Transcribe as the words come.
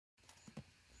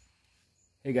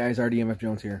Hey guys, RDMF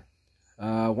Jones here.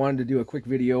 Wanted to do a quick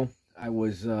video. I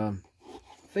was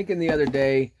thinking the other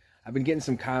day, I've been getting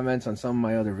some comments on some of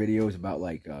my other videos about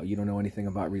like, you don't know anything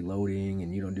about reloading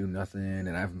and you don't do nothing.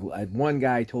 And one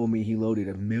guy told me he loaded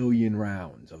 1 million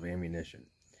rounds of ammunition.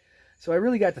 So I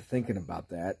really got to thinking about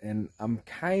that. And I'm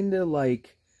kind of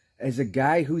like, as a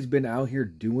guy who's been out here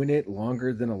doing it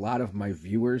longer than a lot of my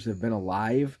viewers have been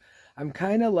alive, I'm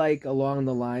kind of like along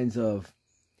the lines of,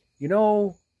 you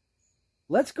know,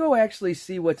 let's go actually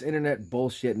see what's internet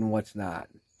bullshit and what's not.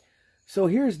 So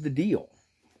here's the deal.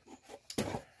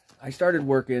 I started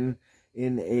working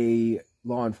in a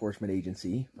law enforcement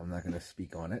agency. I'm not going to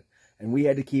speak on it. And we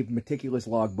had to keep meticulous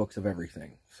logbooks of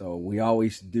everything. So we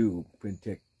always do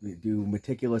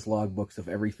meticulous logbooks of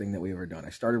everything that we ever done.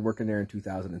 I started working there in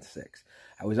 2006.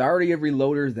 I was already a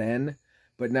reloader then,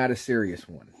 but not a serious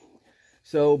one.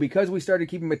 So because we started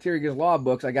keeping meticulous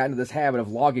logbooks, I got into this habit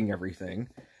of logging everything.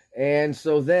 And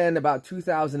so then about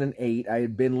 2008, I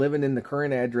had been living in the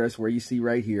current address where you see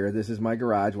right here. This is my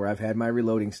garage where I've had my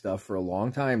reloading stuff for a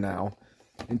long time now.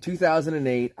 In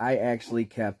 2008, I actually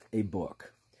kept a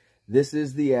book. This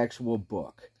is the actual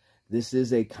book. This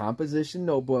is a composition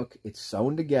notebook. It's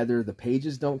sewn together. The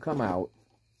pages don't come out.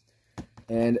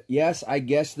 And yes, I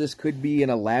guess this could be an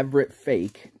elaborate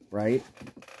fake, right?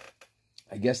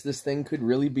 I guess this thing could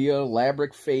really be an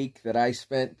elaborate fake that I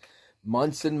spent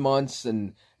months and months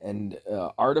and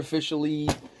artificially,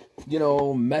 you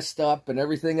know, messed up and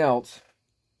everything else.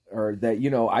 Or that, you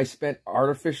know, I spent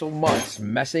artificial months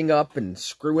messing up and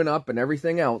screwing up and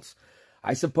everything else.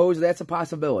 I suppose that's a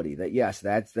possibility. That, yes,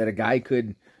 that a guy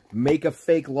could make a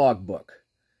fake logbook.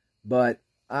 But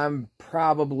I'm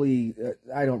probably,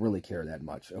 I don't really care that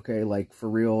much, okay? Like, for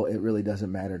real, it really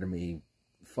doesn't matter to me.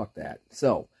 Fuck that.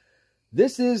 So,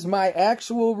 this is my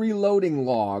actual reloading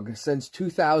log since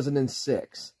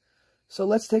 2006. So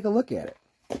let's take a look at it.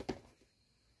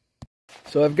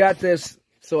 So I've got this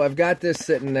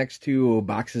sitting next to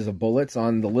boxes of bullets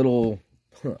on the little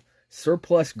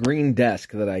surplus green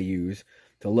desk that I use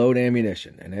to load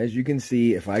ammunition. And as you can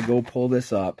see, if I go pull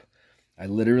this up, I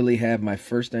literally have my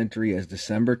first entry as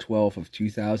December 12th of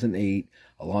 2008,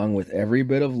 along with every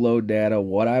bit of load data,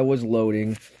 what I was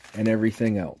loading, and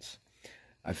everything else.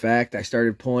 In fact, I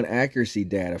started pulling accuracy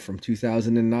data from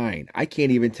 2009. I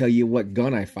can't even tell you what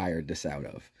gun I fired this out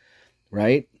of,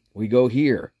 right? We go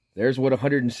here. There's what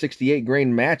 168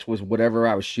 grain match was, whatever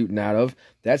I was shooting out of.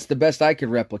 That's the best I could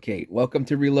replicate. Welcome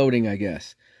to reloading, I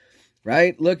guess.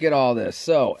 Right? Look at all this.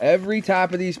 So every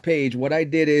top of these page, what I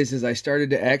did is I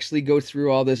started to actually go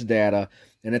through all this data.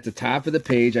 And at the top of the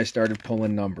page, I started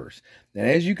pulling numbers. And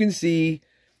as you can see,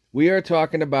 we are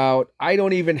talking about, I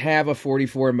don't even have a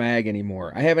 44 mag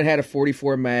anymore. I haven't had a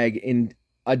 44 mag in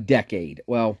a decade.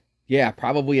 Well, yeah,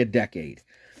 probably a decade.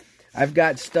 I've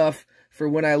got stuff for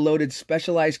when I loaded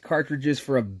specialized cartridges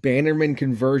for a Bannerman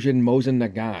conversion Mosin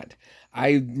Nagant.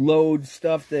 I load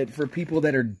stuff that for people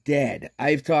that are dead.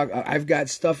 I've got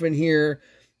stuff in here,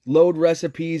 load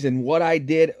recipes and what I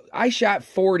did. I shot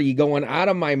 40 going out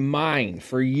of my mind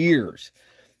for years.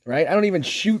 Right? I don't even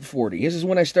shoot 40. This is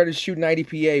when I started shooting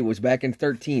IDPA, was back in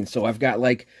 13. So I've got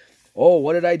like, oh,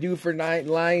 what did I do for line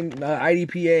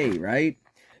IDPA, right?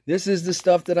 This is the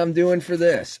stuff that I'm doing for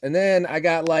this. And then I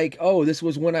got like, oh, this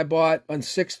was when I bought, on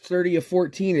 6/30 of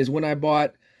 14 is when I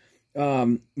bought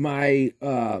my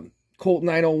Colt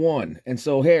 901. And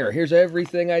so here's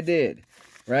everything I did,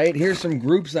 right? Here's some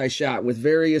groups I shot with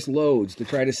various loads to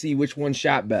try to see which one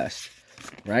shot best.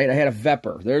 Right? I had a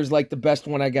Vepper. There's like the best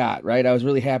one I got, right? I was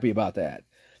really happy about that.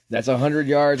 That's 100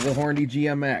 yards with Hornady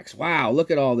GMX. Wow,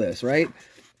 look at all this, right?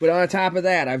 But on top of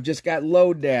that, I've just got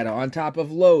load data on top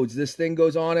of loads. This thing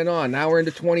goes on and on. Now we're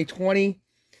into 2020.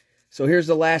 So here's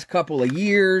the last couple of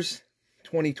years.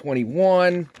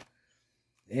 2021.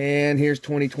 And here's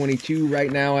 2022.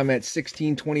 Right now I'm at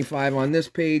 1625 on this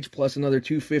page, plus another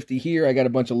 250 here. I got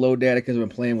a bunch of load data because I've been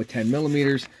playing with 10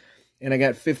 millimeters. And I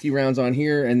got 50 rounds on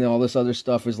here, and then all this other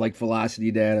stuff is like velocity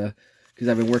data because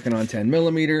I've been working on 10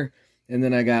 millimeter. And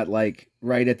then I got like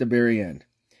right at the very end.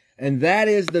 And that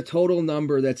is the total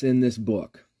number that's in this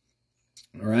book.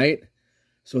 All right.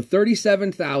 So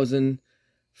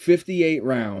 37,058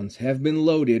 rounds have been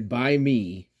loaded by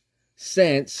me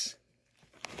since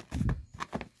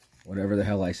whatever the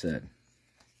hell I said.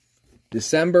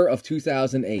 December of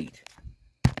 2008.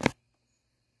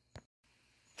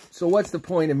 So what's the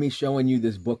point of me showing you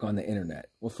this book on the internet?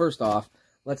 Well, first off,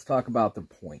 let's talk about the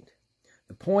point.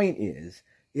 The point is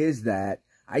that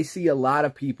I see a lot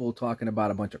of people talking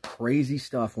about a bunch of crazy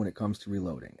stuff when it comes to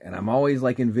reloading. And I'm always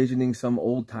like envisioning some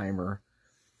old timer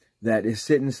that is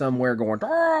sitting somewhere going,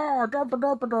 "Ah, derp,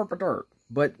 derp, derp, derp."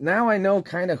 But now I know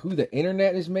kind of who the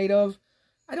internet is made of.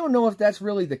 I don't know if that's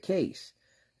really the case.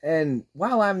 And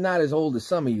while I'm not as old as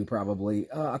some of you probably,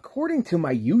 according to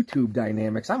my YouTube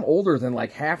dynamics, I'm older than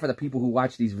like half of the people who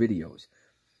watch these videos.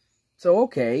 So,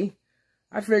 okay,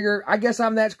 I guess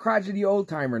I'm that crotchety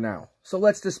old-timer now. So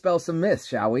let's dispel some myths,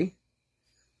 shall we?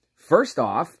 First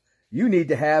off, you need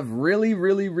to have really,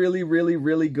 really, really, really,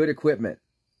 really good equipment.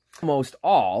 Almost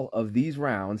all of these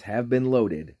rounds have been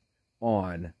loaded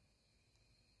on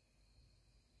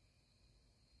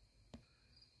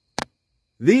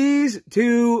these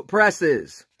two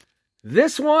presses.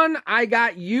 This one I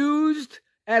got used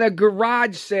at a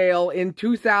garage sale in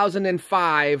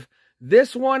 2005.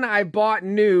 This one I bought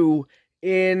new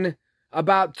in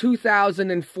about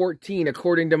 2014,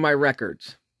 according to my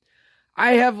records.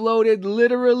 I have loaded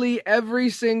literally every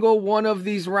single one of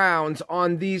these rounds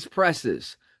on these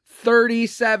presses.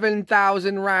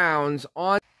 37,000 rounds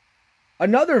on.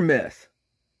 Another myth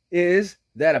is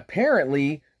that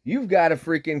apparently you've got to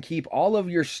freaking keep all of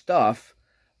your stuff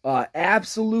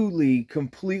absolutely,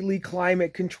 completely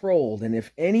climate controlled. And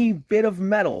if any bit of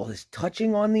metal is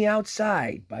touching on the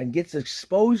outside and gets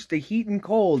exposed to heat and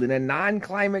cold in a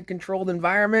non-climate controlled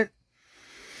environment,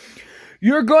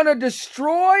 you're going to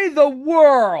destroy the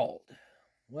world.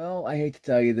 Well, I hate to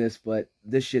tell you this, but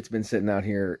this shit's been sitting out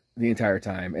here the entire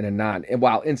time in a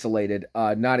while insulated,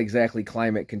 not exactly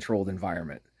climate controlled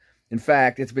environment. In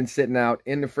fact, it's been sitting out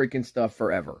in the freaking stuff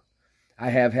forever. I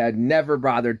have had never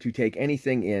bothered to take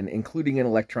anything in, including an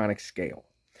electronic scale.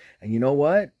 And you know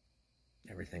what?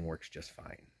 Everything works just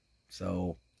fine.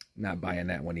 So, not buying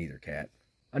that one either, Cat.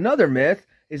 Another myth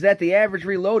is that the average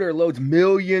reloader loads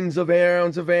millions of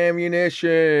rounds of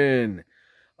ammunition.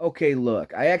 Okay,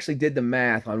 look, I actually did the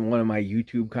math on one of my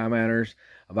YouTube commenters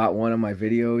about one of my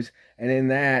videos, and in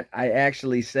that, I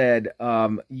actually said,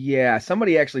 yeah,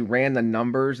 somebody actually ran the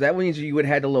numbers. That means you would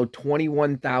have had to load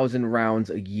 21,000 rounds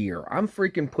a year. I'm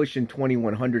freaking pushing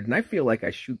 2,100, and I feel like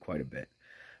I shoot quite a bit,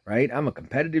 right? I'm a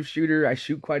competitive shooter. I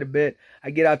shoot quite a bit. I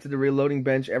get out to the reloading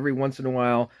bench every once in a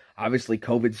while. Obviously,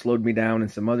 COVID slowed me down and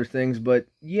some other things, but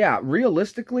yeah,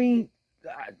 realistically,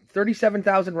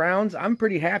 37,000 rounds, I'm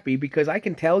pretty happy because I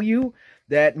can tell you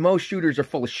that most shooters are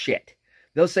full of shit.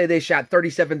 They'll say they shot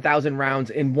 37,000 rounds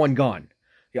in one gun.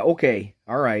 Yeah, okay.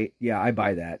 All right. Yeah, I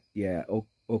buy that. Yeah,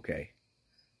 okay.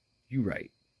 You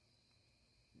right.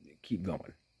 Keep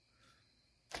going.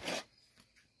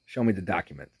 Show me the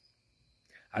document.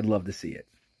 I'd love to see it.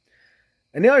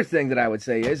 And the other thing that I would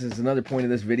say is another point of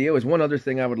this video, is one other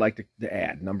thing I would like to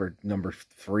add. Number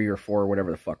 3 or 4,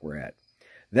 whatever the fuck we're at.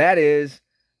 That is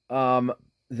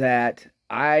that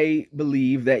I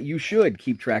believe that you should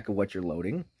keep track of what you're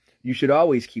loading. You should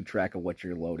always keep track of what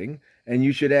you're loading. And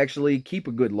you should actually keep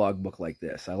a good logbook like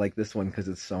this. I like this one because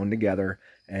it's sewn together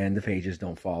and the pages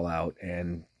don't fall out.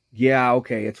 And yeah,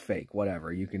 okay, it's fake.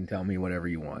 Whatever. You can tell me whatever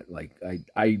you want. Like,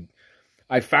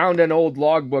 I found an old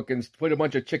logbook and put a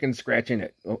bunch of chicken scratch in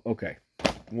it. Okay,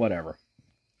 whatever.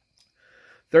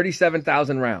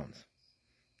 37,000 rounds.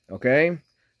 Okay?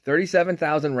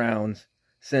 37,000 rounds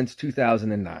since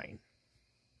 2009.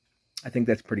 I think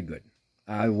that's pretty good.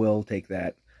 I will take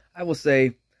that. I will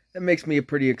say that makes me a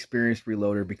pretty experienced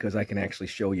reloader because I can actually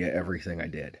show you everything I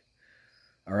did.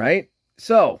 All right?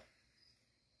 So,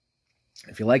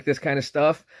 if you like this kind of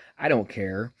stuff, I don't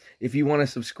care. If you want to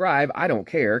subscribe, I don't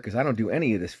care because I don't do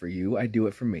any of this for you. I do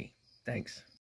it for me. Thanks.